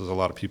rental houses. A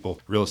lot of people,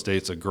 real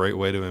estate's a great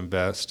way to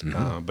invest,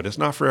 but it's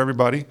not for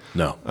everybody.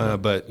 No.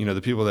 But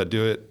the people that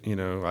do it,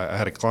 I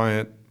had a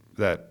client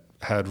that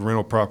had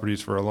rental properties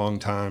for a long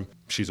time.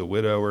 She's a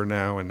widower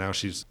now, and now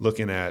she's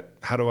looking at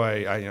how do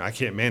I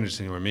can't manage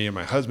this anymore. Me and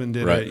my husband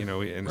did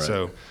it,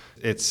 so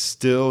it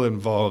still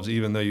involves,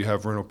 even though you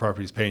have rental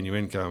properties paying you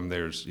income,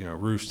 there's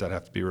roofs that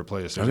have to be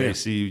replaced. There's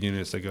AC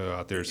units that go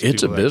out there.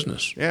 It's a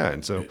business. Yeah,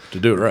 and so to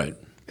do it right.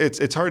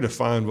 It's hard to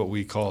find what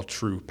we call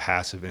true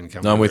passive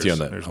income. No, I'm with you on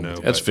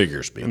that. That's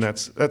figure speech, and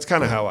that's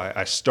kind of how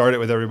I start it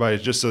with everybody,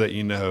 just so that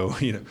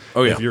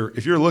Oh, yeah.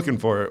 if you're looking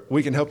for it,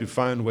 we can help you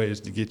find ways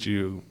to get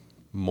you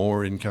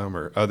more income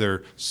or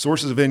other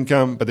sources of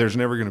income, but there's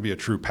never going to be a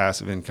true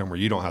passive income where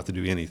you don't have to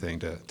do anything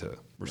to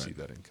receive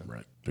that income.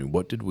 Right. I mean,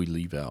 what did we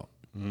leave out?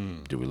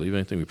 Did we leave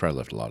anything? We probably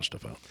left a lot of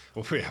stuff out.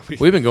 Well, yeah,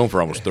 we've been going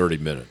for almost 30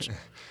 minutes.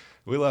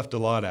 We left a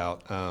lot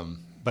out.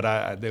 But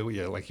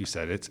like you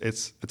said,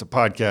 it's a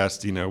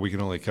podcast. We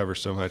can only cover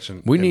so much.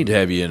 And we need to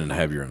have you in and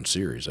have your own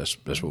series.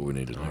 That's what we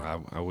need to do.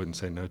 I wouldn't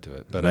say no to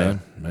it. But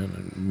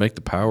man, make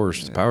the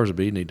powers of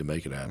be need to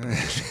make it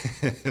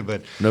happen.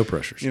 But no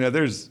pressures.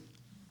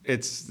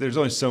 There's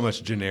only so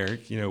much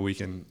generic, we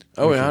can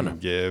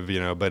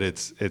give, but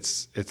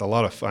it's a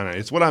lot of fun.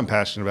 It's what I'm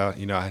passionate about.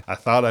 I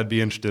thought I'd be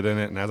interested in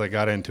it. And as I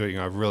got into it,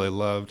 I've really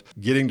loved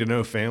getting to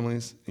know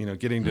families,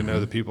 getting to know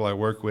the people I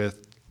work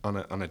with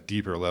on a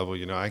deeper level.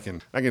 I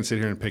can sit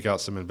here and pick out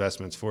some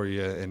investments for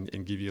you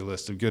and give you a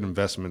list of good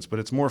investments, but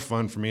it's more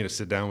fun for me to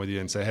sit down with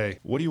you and say, hey,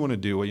 what do you want to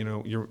do? Well,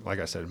 you're, like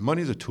I said,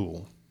 money's a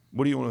tool.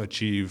 What do you want to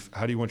achieve?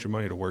 How do you want your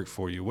money to work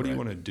for you? What do you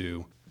want to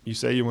do? You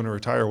say you want to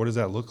retire. What does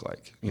that look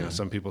like?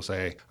 Some people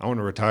say, hey, I want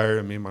to retire,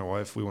 and me and my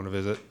wife, we want to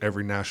visit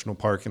every national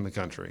park in the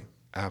country.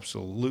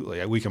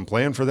 Absolutely. We can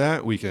plan for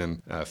that. We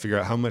can figure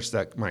out how much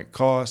that might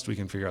cost. We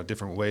can figure out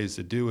different ways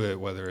to do it,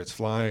 whether it's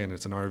flying,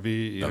 it's an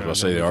RV. I was going to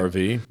say the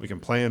RV. We can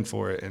plan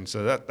for it. And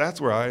so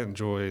that's where I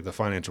enjoy the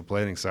financial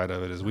planning side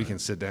of it, is we can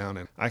sit down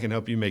and I can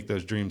help you make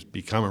those dreams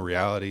become a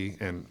reality.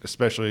 And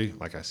especially,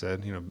 like I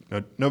said,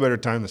 no better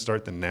time to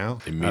start than now.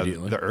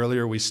 Immediately. The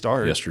earlier we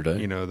start,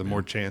 yesterday, the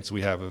more chance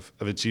we have of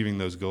achieving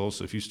those goals.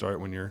 So if you start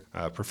when you're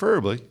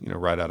preferably,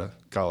 right out of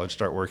college,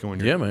 start working when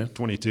you're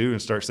 22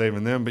 and start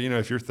saving them. But,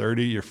 if you're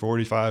 30, you're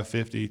 45,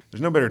 50,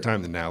 there's no better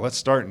time than now. Let's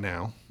start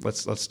now.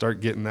 Let's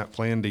start getting that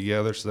plan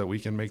together so that we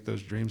can make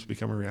those dreams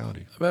become a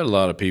reality. I've had a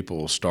lot of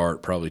people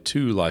start probably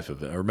 2 life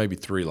events, or maybe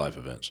 3 life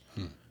events.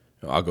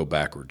 I'll go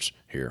backwards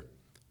here.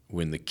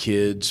 When the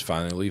kids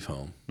finally leave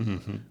home,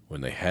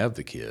 when they have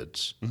the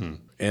kids,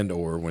 and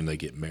or when they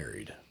get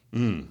married.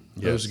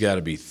 Those got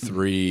to be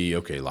 3,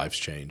 okay, life's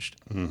changed.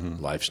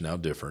 Life's now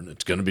different.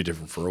 It's going to be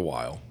different for a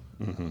while.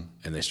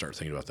 And they start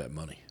thinking about that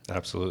money.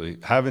 Absolutely.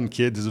 Having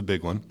kids is a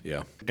big one.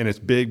 Yeah. And it's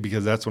big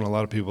because that's when a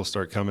lot of people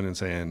start coming and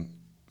saying,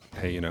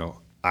 hey,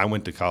 I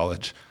went to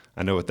college.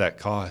 I know what that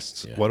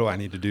costs. Yeah. What do I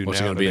need to do What's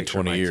now it to be make in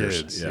sure 20 my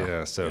years? Kids?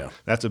 Yeah. So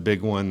that's a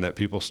big one that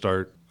people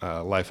start,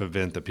 life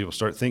event that people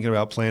start thinking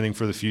about planning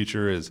for the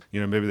future is,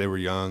 maybe they were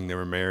young, they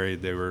were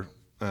married, they were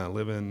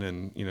living,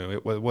 and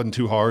it wasn't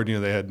too hard.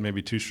 They had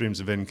maybe 2 streams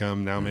of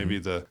income. Now maybe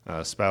the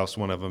spouse,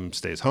 one of them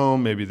stays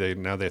home. Maybe they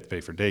have to pay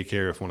for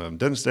daycare if one of them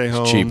doesn't stay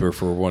home. It's cheaper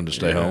for one to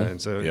stay home.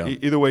 And so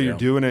either way you're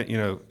doing it,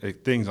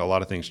 a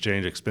lot of things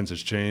change,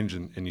 expenses change,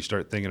 and you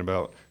start thinking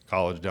about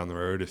college down the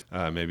road. If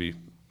maybe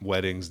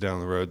weddings down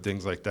the road,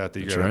 things like that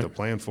you're That's going to right. have to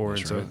plan for.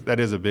 That's And right. so that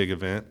is a big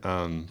event.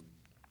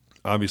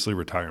 Obviously,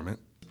 retirement.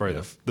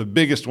 Probably the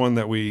biggest one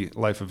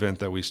life event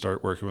that we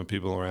start working with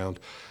people around.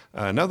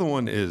 Another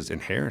one is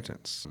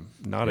inheritance.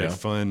 Not a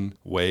fun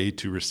way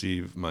to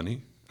receive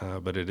money,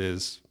 but it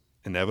is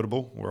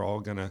inevitable. We're all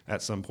going to,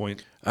 at some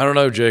point. I don't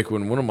know, Jake.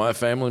 When one of my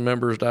family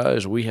members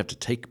dies, we have to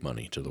take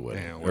money to the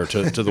wedding, or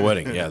to the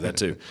wedding. Yeah, that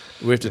too.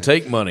 We have to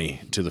take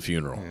money to the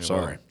funeral.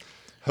 Sorry.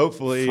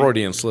 Hopefully,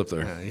 Freudian slip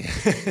there.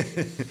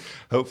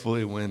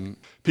 Hopefully when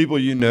people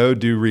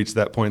do reach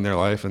that point in their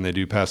life and they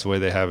do pass away,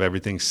 they have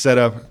everything set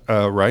up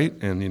right.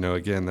 And,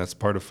 again, that's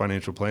part of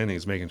financial planning,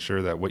 is making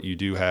sure that what you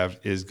do have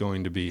is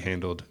going to be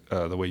handled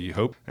the way you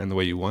hope and the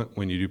way you want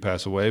when you do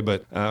pass away.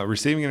 But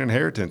receiving an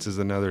inheritance is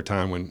another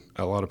time when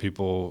a lot of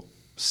people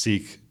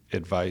seek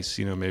advice.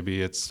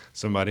 Maybe it's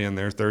somebody in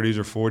their 30s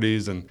or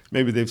 40s, and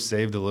maybe they've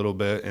saved a little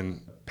bit,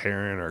 and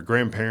parent or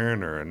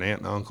grandparent or an aunt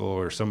and uncle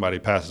or somebody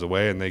passes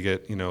away and they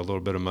get, a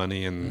little bit of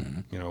money,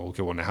 and,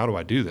 okay, well, now how do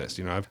I do this?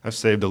 I've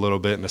saved a little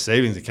bit in a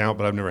savings account,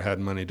 but I've never had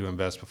money to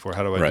invest before.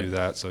 How do I do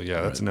that? So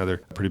that's another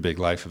pretty big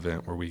life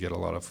event where we get a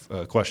lot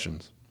of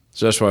questions.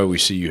 So that's why we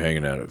see you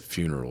hanging out at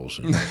funerals.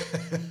 And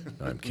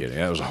I'm kidding.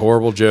 That was a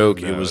horrible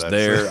joke. It was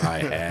there.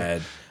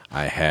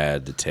 I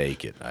had to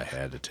take it.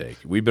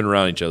 We've been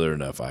around each other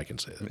enough, I can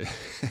say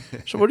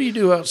that. So what do you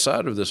do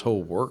outside of this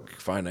whole work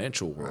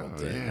financial world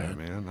thing? Yeah,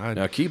 man.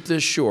 Now keep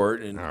this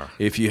short, and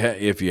if you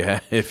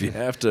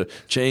have to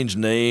change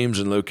names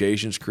and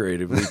locations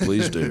creatively,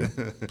 please do.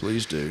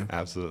 Please do.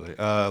 Absolutely.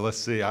 Let's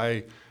see.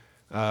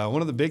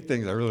 One of the big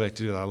things I really like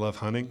to do, I love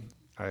hunting.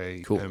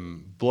 I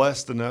am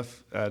blessed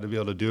enough to be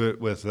able to do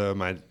it with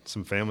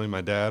some family,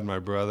 my dad, my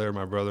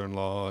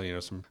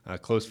brother-in-law, some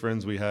close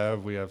friends we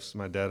have.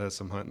 My dad has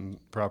some hunting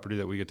property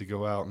that we get to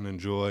go out and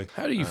enjoy.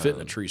 How do you fit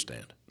in a tree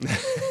stand?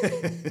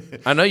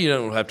 I know you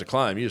don't have to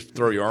climb. You just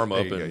throw your arm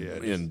up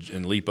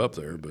and leap up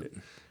there. But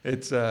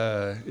it's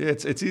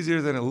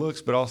easier than it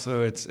looks, but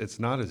also it's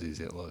not as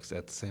easy as it looks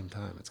at the same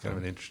time. It's kind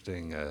of an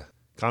interesting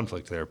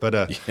conflict there.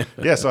 But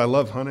so I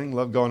love hunting,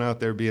 love going out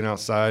there, being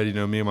outside.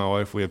 Me and my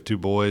wife, we have 2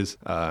 boys,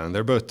 and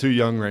they're both too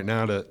young right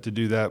now to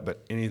do that,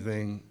 but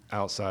anything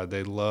outside,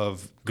 they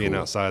love being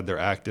outside. They're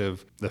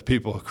active. The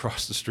people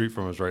across the street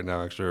from us right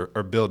now actually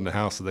are building a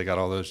house, so they got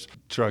all those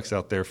trucks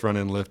out there, front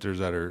end lifters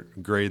that are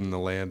grading the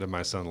land, and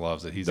my son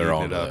loves it. He's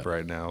eating it up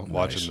right now,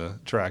 watching the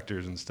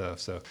tractors and stuff.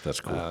 So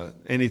that's cool.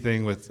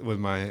 Anything with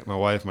my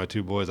wife, my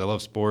 2 boys. I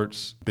love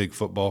sports, big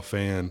football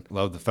fan,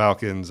 love the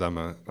Falcons.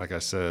 Like I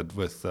said,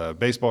 with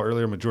baseball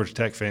earlier, I'm a Georgia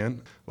Tech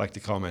fan. I like to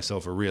call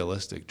myself a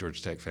realistic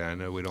Georgia Tech fan. I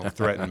know we don't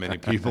threaten many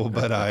people,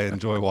 but I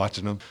enjoy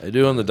watching them. They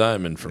do on the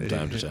diamond from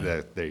time to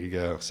time. There you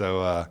go.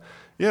 So,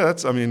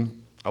 that's,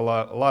 a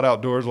lot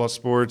outdoors, a lot of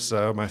sports.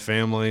 My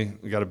family,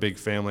 we got a big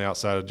family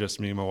outside of just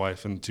me, my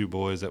wife, and 2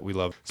 boys that we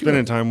love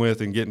spending time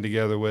with and getting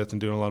together with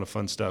and doing a lot of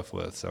fun stuff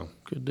with. So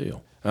good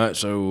deal. All right,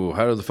 so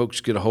how do the folks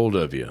get a hold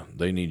of you?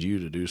 They need you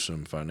to do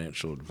some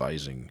financial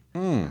advising.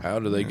 How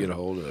do they get a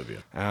hold of you?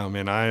 Oh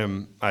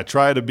man, I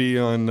try to be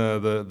on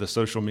the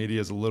social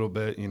medias a little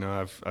bit.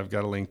 I've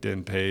got a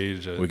LinkedIn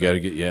page. We got to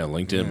get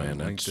LinkedIn, man.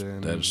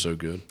 LinkedIn, that is so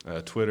good.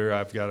 Twitter,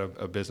 I've got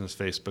a business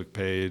Facebook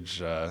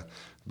page.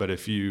 But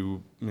if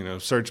you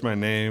search my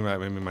name,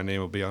 my name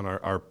will be on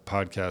our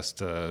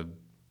podcast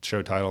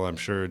show title, I'm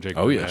sure. Jake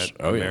Burnette,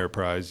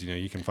 Ameriprise.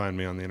 You can find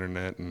me on the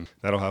internet, and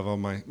that'll have all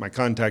my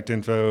contact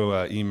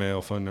info,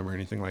 email, phone number,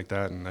 anything like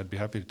that, and I'd be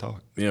happy to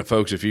talk. Yeah,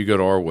 folks, if you go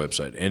to our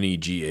website,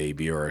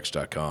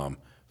 negabrx.com,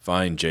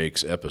 find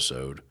Jake's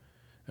episode.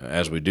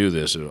 As we do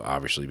this, it'll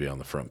obviously be on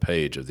the front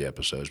page of the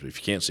episodes, but if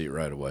you can't see it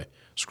right away,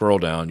 scroll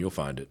down, you'll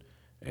find it,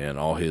 and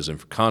all his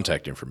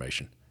contact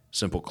information.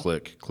 Simple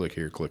click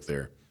here, click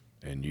there,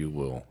 and you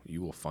will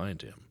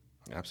find him.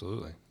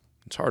 Absolutely.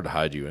 It's hard to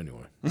hide you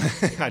anyway.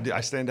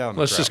 I stand out in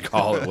Let's the crowd. just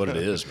call it what it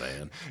is,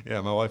 man.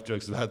 Yeah, my wife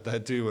jokes about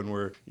that too when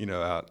we're,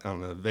 out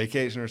on a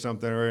vacation or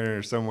something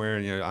or somewhere,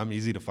 and I'm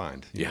easy to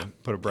find. You know,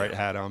 put a bright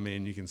hat on me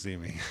and you can see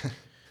me.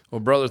 Well,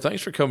 brother,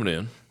 thanks for coming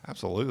in.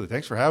 Absolutely.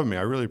 Thanks for having me.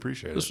 I really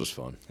appreciate it. This was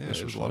fun. Yeah,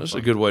 This was a lot of This is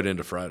fun. a good way to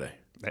end a Friday.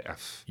 Yeah.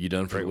 You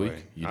done for the week?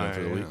 Way. You done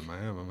for the week? I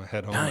am. I'm going to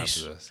head home Nice.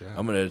 after this. Yeah.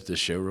 I'm going to edit this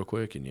show real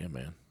quick, and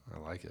man, I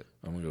like it.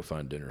 I'm going to go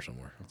find dinner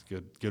somewhere. It's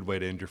a good way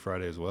to end your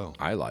Friday as well.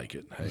 I like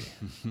it. Hey,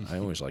 I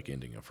always like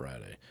ending a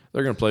Friday.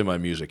 They're going to play my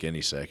music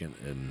any second,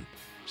 and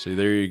see,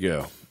 there you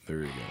go.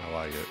 I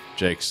like it.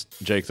 Jake,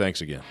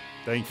 thanks again.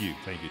 Thank you,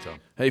 Tom.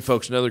 Hey,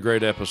 folks, another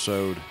great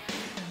episode.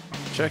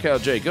 Check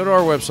out Jake. Go to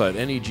our website,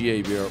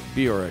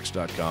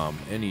 negabrx.com,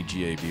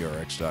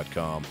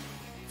 negabrx.com.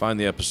 Find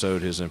the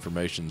episode. His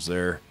information's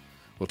there.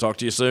 We'll talk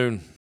to you soon.